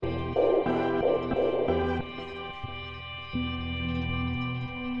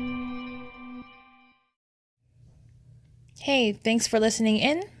Hey, thanks for listening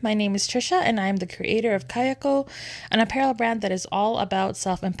in. My name is Trisha, and I am the creator of Kayako, an apparel brand that is all about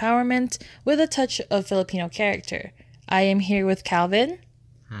self empowerment with a touch of Filipino character. I am here with Calvin,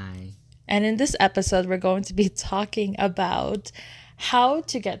 Hi. and in this episode, we're going to be talking about how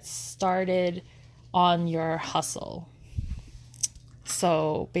to get started on your hustle.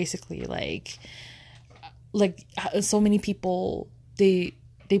 So basically, so many people they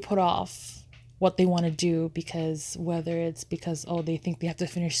put off what they want to do because whether it's because they think they have to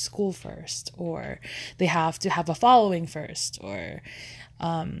finish school first, or they have to have a following first, or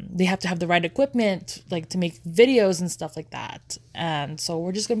they have to have the right equipment like to make videos and stuff like that. And so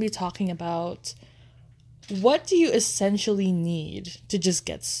we're just going to be talking about what do you essentially need to just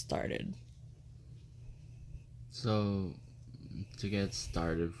get started. So, to get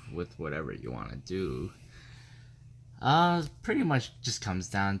started with whatever you want to do, pretty much just comes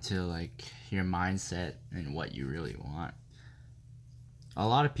down to like your mindset and what you really want. A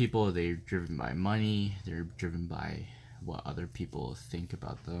lot of people, they're driven by money, they're driven by what other people think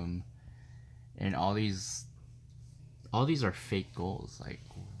about them, and all these are fake goals. Like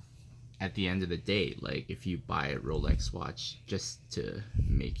at the end of the day, like if you buy a Rolex watch just to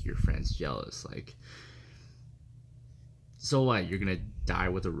make your friends jealous, like so what? You're gonna die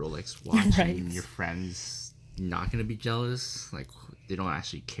with a Rolex watch, Right. and your friends not gonna be jealous. Like they don't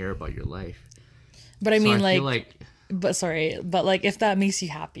actually care about your life. But I So I mean, feel like, like, but if that makes you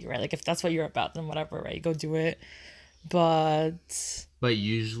happy, right? Like if that's what you're about, then whatever, right? Go do it. But but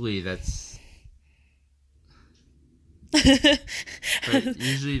usually that's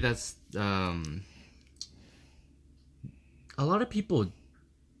a lot of people.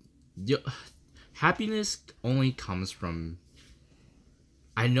 y- Happiness only comes from.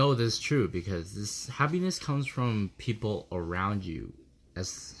 I know this is true because this happiness comes from people around you,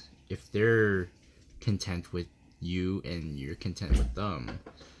 as if they're content with you and you're content with them.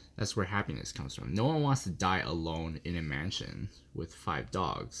 That's where happiness comes from. No one wants to die alone in a mansion with 5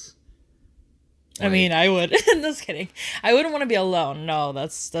 dogs. I mean, Like, I would. Just kidding. I wouldn't want to be alone. No,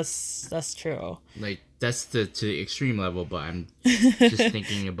 that's true. that's the to the extreme level. But I'm just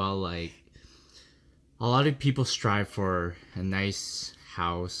thinking about like a lot of people strive for a nice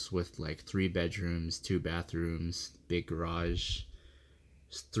house with like 3 bedrooms, 2 bathrooms, big garage,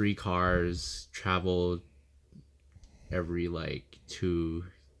 3 cars, travel every like 2,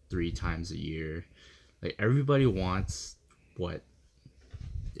 3 times a year. Like what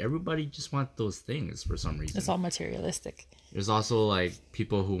everybody just wants those things for some It's reason. all materialistic. There's also like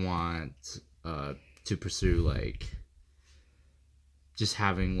people who want to pursue like just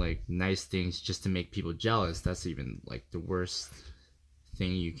having like nice things just to make people jealous. That's even like the worst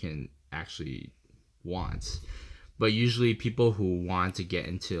thing you can actually want. But usually people who want to get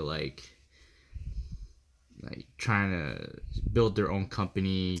into like trying to build their own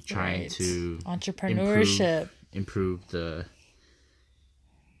company, trying Right. to improve Entrepreneurship. improve the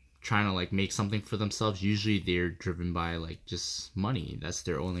trying to like make something for themselves, usually they're driven by like just money. That's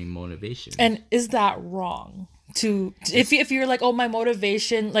their only motivation. And is that wrong? To if you're like, oh, my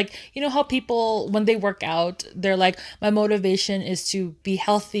motivation, like, you know how people when they work out, they're like, my motivation is to be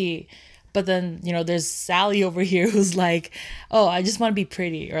healthy. But then, there's Sally over here who's like, oh, I just want to be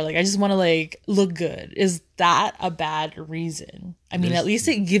pretty, or like I just want to like look good. Is that a bad reason? I mean, at there's least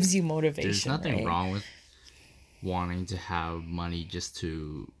it gives you there's motivation, nothing right? wrong with wanting to have money just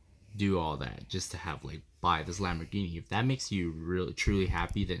to do all that, just to have like buy this Lamborghini. If that makes you really truly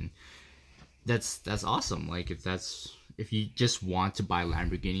happy, then that's awesome. Like if you just want to buy a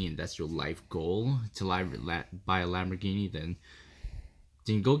Lamborghini and that's your life goal to buy a Lamborghini,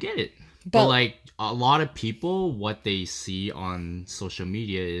 then go get it. But But like a lot of people, what they see on social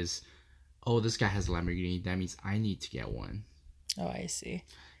media is, oh, this guy has a Lamborghini, that means I need to get one. oh, I see.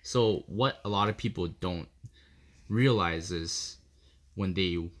 So what a lot of people don't realize is when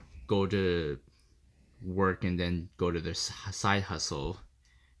they go to work and then go to their side hustle,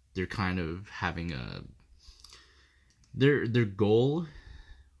 they're kind of having a their goal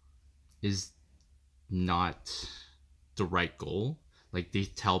is not the right goal. Like they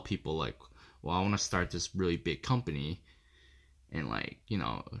tell people like, well, I want to start this really big company and like,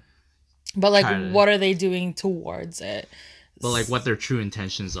 But like, try to what are they doing towards it? but like what their true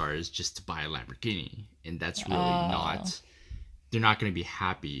intentions are is just to buy a Lamborghini, and that's really not they're not going to be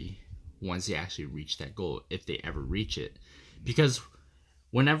happy once they actually reach that goal, if they ever reach it. Because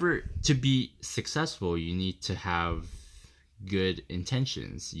whenever to be successful, you need to have good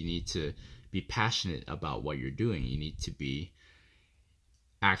intentions. You need to be passionate about what you're doing. You need to be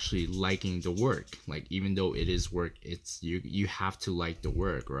actually liking the work. Like even though it is work, it's you have to like the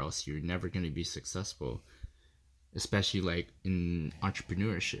work, or else you're never going to be successful. especially like in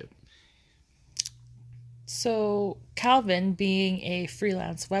entrepreneurship. So Calvin, being a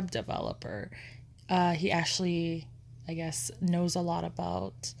freelance web developer, he actually, I guess, knows a lot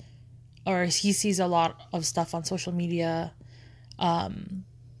about, or he sees a lot of stuff on social media,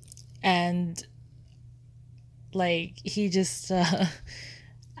 and like he just, I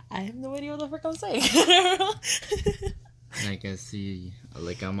have no idea what the frick I'm saying. Like I see,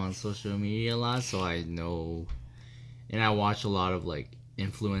 like I'm on social media a lot, so I know, and I watch a lot of like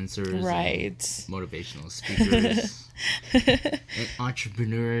influencers, Right. and motivational speakers, and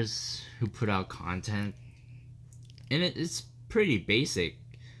entrepreneurs who put out content, and it's pretty basic.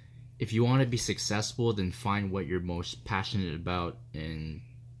 If you want to be successful, then find what you're most passionate about and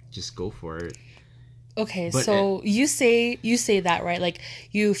just go for it. Okay, But so you say that, right? Like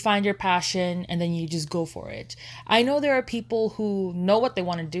you find your passion and then you just go for it. I know there are people who know what they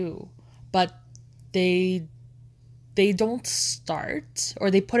want to do, but they don't start, or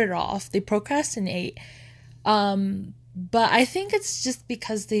they put it off. They procrastinate. But I think it's just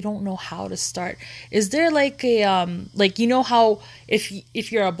because they don't know how to start. Is there like a like, you know how if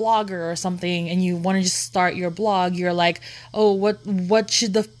you're a blogger or something and you want to just start your blog, you're like, "Oh, what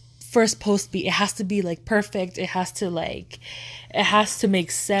should the first post be? It has to be like perfect. It has to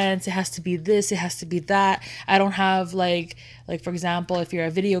make sense. It has to be this, it has to be that. I don't have like for example, if you're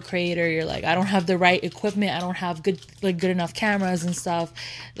a video creator, you're like, I don't have the right equipment. I don't have good enough cameras and stuff.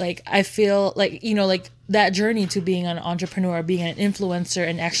 Like I feel like, you know, like that journey to being an entrepreneur, being an influencer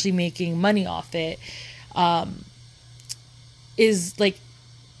and actually making money off it, is like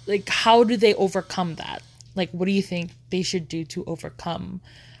how do they overcome that? Like what do you think they should do to overcome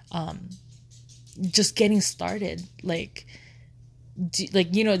just getting started? Like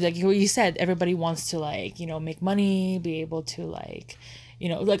you know, like what you said, everybody wants to like, you know, make money, be able to like, you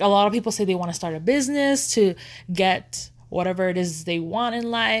know, like a lot of people say they want to start a business to get whatever it is they want in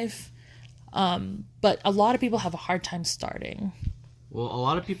life, but a lot of people have a hard time starting. Well, a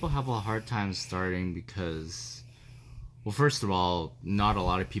lot of people have a hard time starting because, well, first of all, not a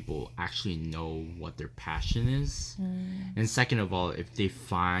lot of people actually know what their passion is. And second of all, if they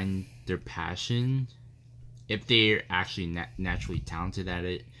find their passion, if they're actually naturally talented at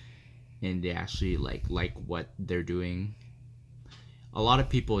it and they actually like what they're doing, a lot of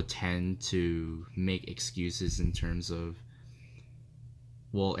people tend to make excuses in terms of,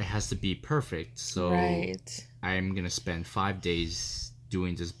 well, it has to be perfect, so Right. I'm gonna spend 5 days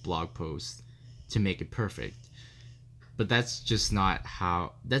doing this blog post to make it perfect. But that's just not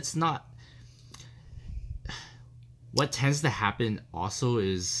how, that's not what tends to happen. Also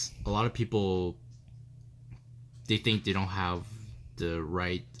is a lot of people, they think they don't have the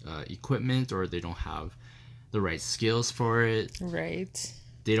right equipment, or they don't have the right skills for it. Right.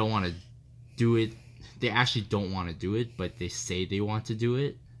 They don't want to do it. They actually don't want to do it, but they say they want to do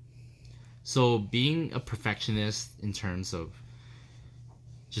it. So being a perfectionist in terms of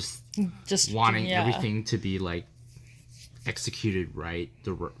just wanting everything to be like executed right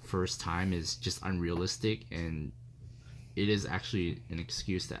the first time is just unrealistic, and it is actually an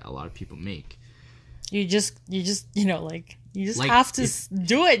excuse that a lot of people make. You just you know, like you just like, have to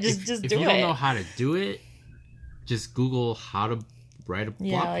do it. Just do it. If you don't know how to do it, just Google how to write a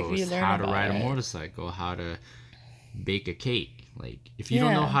blog post, how to ride a motorcycle, how to bake a cake. Like if you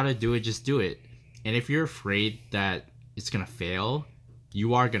don't know how to do it, just do it. And if you're afraid that it's gonna fail,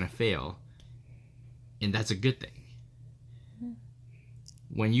 you are gonna fail, and that's a good thing.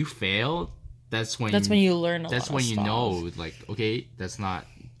 When you fail, that's when you learn a lot. That's when you know, like, okay,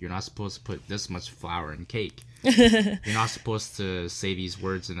 you're not supposed to put this much flour in cake. You're not supposed to say these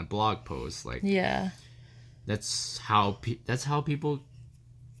words in a blog post. Like, that's how people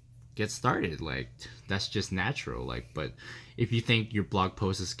get started. Like, that's just natural. Like, but if you think your blog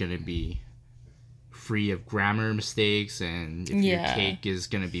post is gonna be free of grammar mistakes, and if your cake is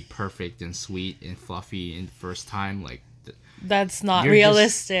gonna be perfect and sweet and fluffy in the first time, like, that's not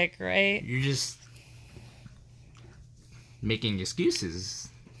realistic, right? You're just making excuses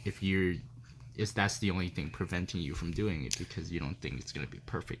if that's the only thing preventing you from doing it, because you don't think it's going to be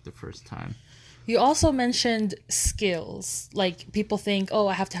perfect the first time. You also mentioned skills. Like people think, oh,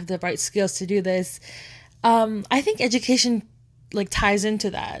 I have to have the right skills to do this. I think education like ties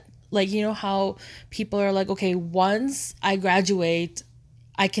into that. Like, you know how people are like, okay, once I graduate,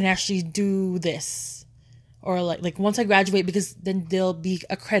 I can actually do this. Or like once I graduate, because then they'll be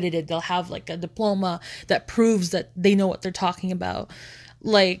accredited. They'll have like a diploma that proves that they know what they're talking about.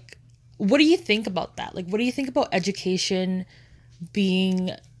 Like, what do you think about that? Like, what do you think about education being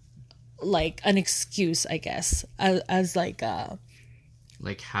like an excuse, I guess, as like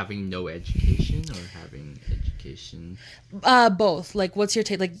having no education or having education? education? Both. Like, what's your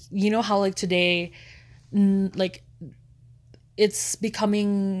take? Like, you know how like today, like it's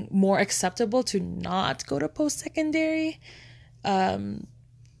becoming more acceptable to not go to post-secondary.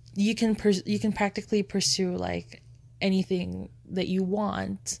 You can you can practically pursue like anything that you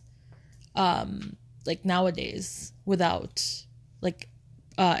want, like nowadays without like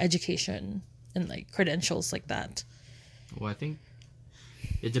education and like credentials like that. Well, I think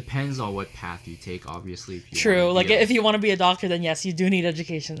it depends on what path you take. Obviously, if you True. wanna Like be if you want to be a doctor, then yes, you do need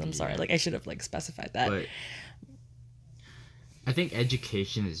education. I'm sorry. Yeah. Like I should have like specified that. But I think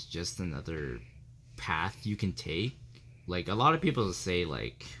education is just another path you can take. Like a lot of people say,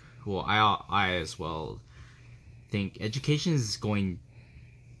 like, well, I as well think education is going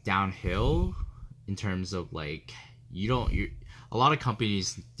downhill in terms of like you a lot of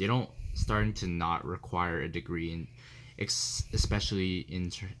companies, they don't starting to not require a degree in especially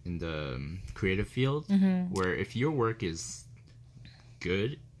in the creative field, where if your work is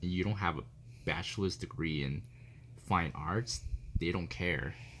good and you don't have a bachelor's degree in fine arts, they don't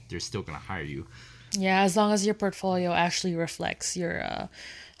care. They're still gonna hire you. Yeah, as long as your portfolio actually reflects your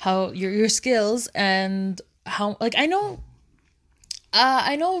how your skills and how like I know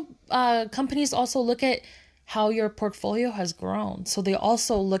companies also look at how your portfolio has grown. So they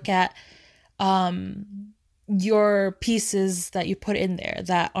also look at your pieces that you put in there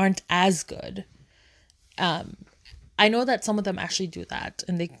that aren't as good. I know that some of them actually do that,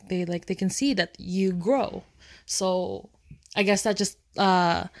 and they can see that you grow. So I guess that just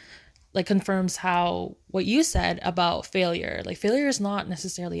like confirms how what you said about failure. Like failure is not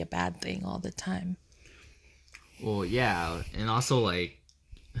necessarily a bad thing all the time. Well, yeah, and also like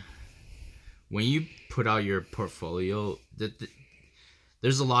when you put out your portfolio,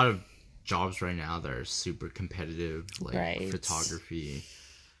 there's a lot of jobs right now that are super competitive, like Right. photography,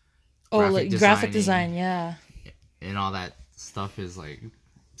 Like graphic design, yeah. and all that stuff is like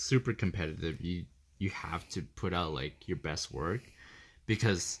super competitive. You have to put out like your best work,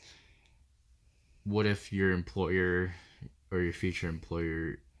 because what if your employer or your future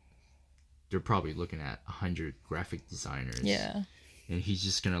employer, they're probably looking at 100 graphic designers, Yeah. and he's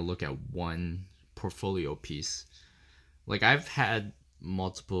just gonna look at one portfolio piece. Like I've had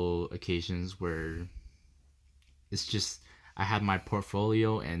multiple occasions where it's just I have my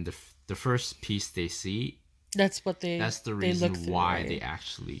portfolio, and the first piece they see, That's the they reason look through, why right? they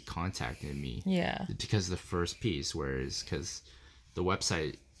actually contacted me. Yeah. Because the first piece, whereas because the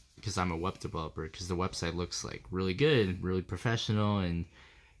website, because I'm a web developer, because the website looks like really good, really professional, and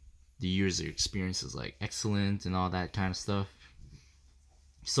the user experience is like excellent and all that kind of stuff.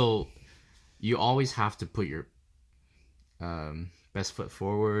 So you always have to put your best foot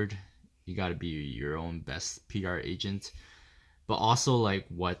forward. You got to be your own best PR agent. But also like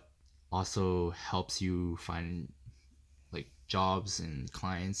what also helps you find like jobs and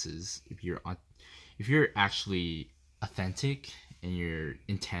clients is if you're actually authentic and your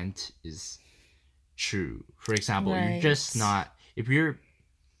intent is true. For example, you're Right. just not, if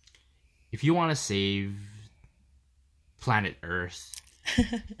you want to save planet Earth,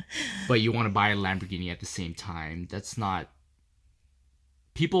 but you want to buy a Lamborghini at the same time, that's not,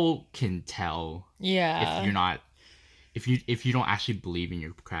 people can tell Yeah. if you're not, if you don't actually believe in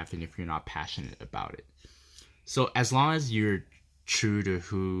your craft, and if you're not passionate about it. So as long as you're true to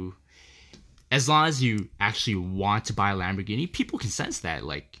who, as long as you actually want to buy a Lamborghini, people can sense that.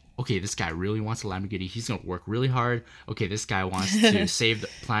 Like, okay, this guy really wants a Lamborghini. He's gonna work really hard. Okay, this guy wants to save the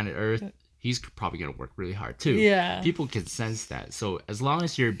planet Earth. He's probably gonna work really hard too. Yeah. People can sense that. So as long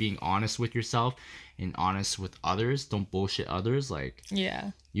as you're being honest with yourself and honest with others, don't bullshit others, like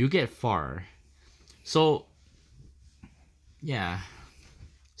Yeah. you get far. So yeah.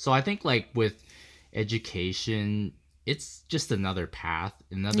 So I think like with education, it's just another path,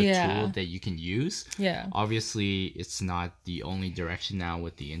 another Yeah. tool that you can use. Yeah. Obviously, it's not the only direction now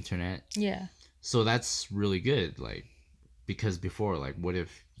with the internet. Yeah. So that's really good. Like, because before, like, what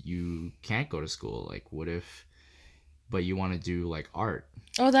if you can't go to school? Like, what if, but you want to do like art?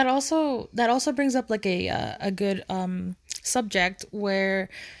 Oh, that also brings up like a good subject where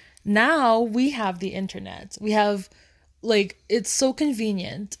now we have the internet. We have like it's so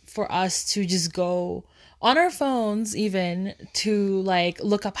convenient for us to just go on our phones even to like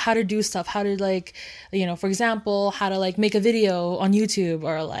look up how to do stuff, how to like, you know, for example, how to like make a video on YouTube,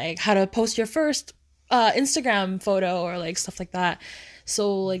 or like how to post your first Instagram photo, or like stuff like that.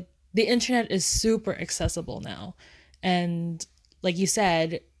 So like the internet is super accessible now. And like you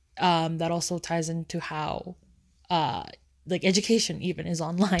said, that also ties into how like education even is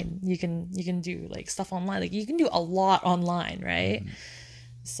online. You can do like stuff online. Like you can do a lot online, right?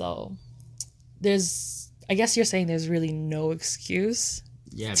 So there's I guess you're saying there's really no excuse.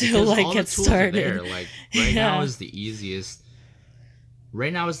 Yeah, to, because like, all the get tools started. are there. Like right Yeah. now is the easiest.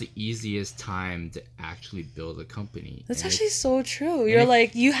 Right now is the easiest time to actually build a company. That's And actually if- so true. You're if-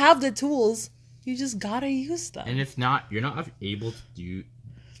 like, you have the tools. You just gotta use them. and if not, you're not able to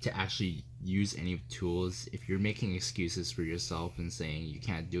actually use any tools. If you're making excuses for yourself and saying you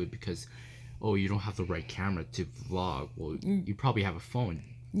can't do it because, oh, you don't have the right camera to vlog. Well, you probably have a phone.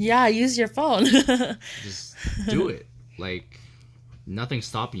 Yeah, use your phone. Just do it. Like, nothing's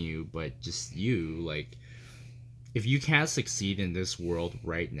stopping you but just you. Like, if you can't succeed in this world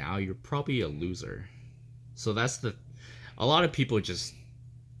right now, you're probably a loser. So that's a lot of people just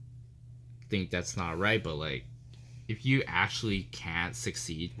think that's not right, but like, if you actually can't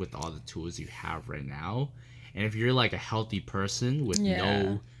succeed with all the tools you have right now, and if you're like a healthy person with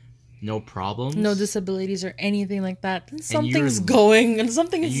Yeah. no problems, No disabilities or anything like that, then something's you're- going and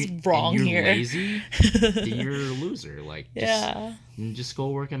something and is you- wrong and here. you're lazy, then you're a loser. Like, Yeah. just go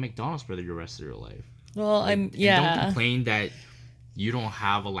work at McDonald's for the rest of your life. Well, And don't yeah. complain that you don't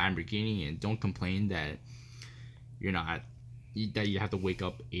have a Lamborghini, and don't complain that you're not that you have to wake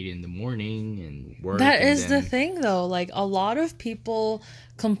up 8 in the morning and work. That and is the then- thing, though. Like, a lot of people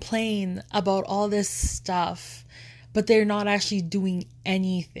complain about all this stuff, but they're not actually doing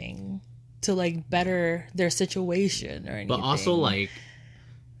anything to, like, better their situation or anything. But also, like,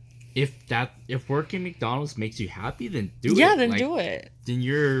 if working McDonald's makes you happy, then do it. yeah, then Like, do it. Then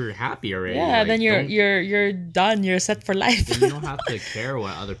you're happy already. Yeah, Like, then don't- you're done. You're set for life. then you don't have to care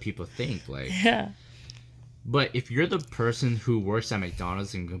what other people think. Like, Yeah. but if you're the person who works at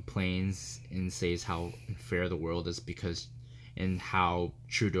McDonald's and complains and says how unfair the world is because and how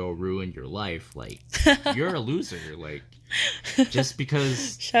Trudeau ruined your life, like, you're a loser. Like, just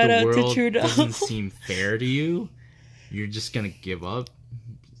because Shout the out to world Trudeau. doesn't seem fair to you, you're just gonna give up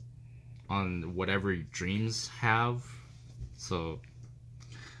on whatever your dreams have. So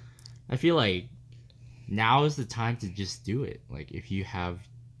I feel like now is the time to just do it. Like, if you have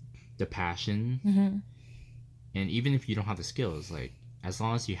the passion, hmm and even if you don't have the skills, like, as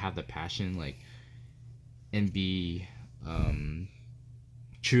long as you have the passion, like, and be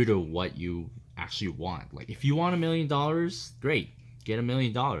true to what you actually want. Like, if you want $1 million, great, get $1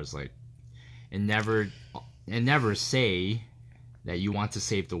 million. Like, and never say that you want to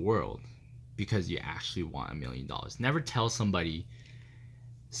save the world because you actually want $1 million. Never tell somebody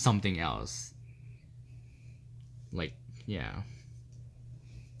something else. Like, yeah.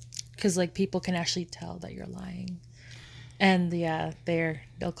 Because, like, people can actually tell that you're lying. And, yeah,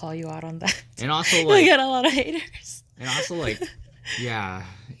 they'll call you out on that. And also, You like, get a lot of haters. yeah,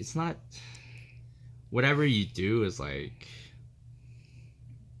 it's not, whatever you do is like,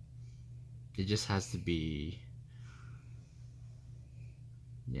 it just has to be,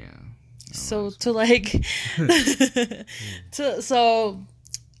 yeah. I don't So know. to like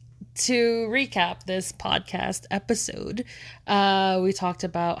to recap this podcast episode, we talked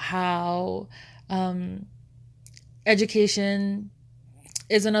about how education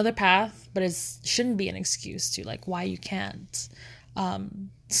is another path, but it shouldn't be an excuse to, like, why you can't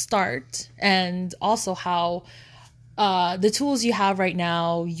start, and also how the tools you have right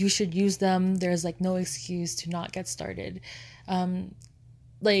now, you should use them. There's, like, no excuse to not get started.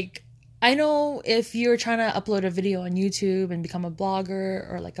 Like, I know if you're trying to upload a video on YouTube and become a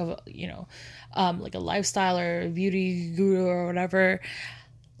blogger or like like a lifestyle or beauty guru or whatever,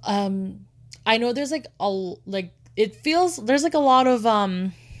 I know there's like there's like a lot of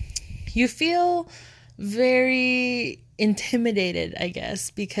you feel very intimidated, I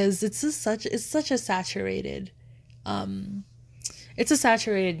guess, because it's such a saturated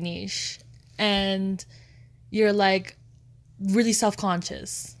niche, and you're like really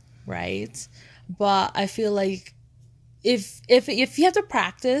self-conscious, right? But I feel like if you have to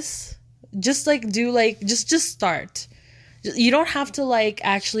practice, just start. You don't have to, like,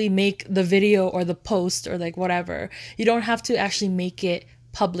 actually make the video or the post or, like, whatever. You don't have to actually make it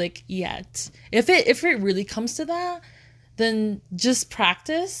public yet. If it really comes to that, then just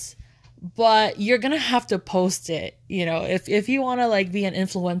practice. But you're gonna have to post it, if you want to, like, be an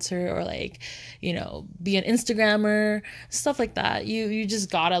influencer or, like, be an Instagrammer, stuff like that. You just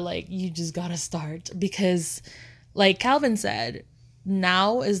gotta start, because, like Calvin said,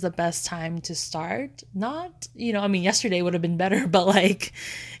 now is the best time to start. Not, yesterday would have been better, but, like,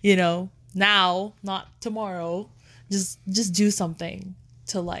 now, not tomorrow. Just do something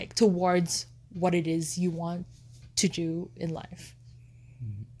to, like, towards what it is you want to do in life.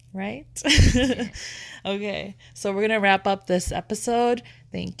 Right? Okay, so we're gonna wrap up this episode.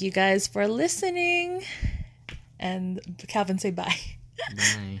 Thank you guys for listening, and Calvin, say bye.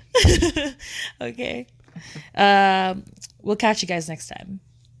 Bye. Okay. We'll catch you guys next time.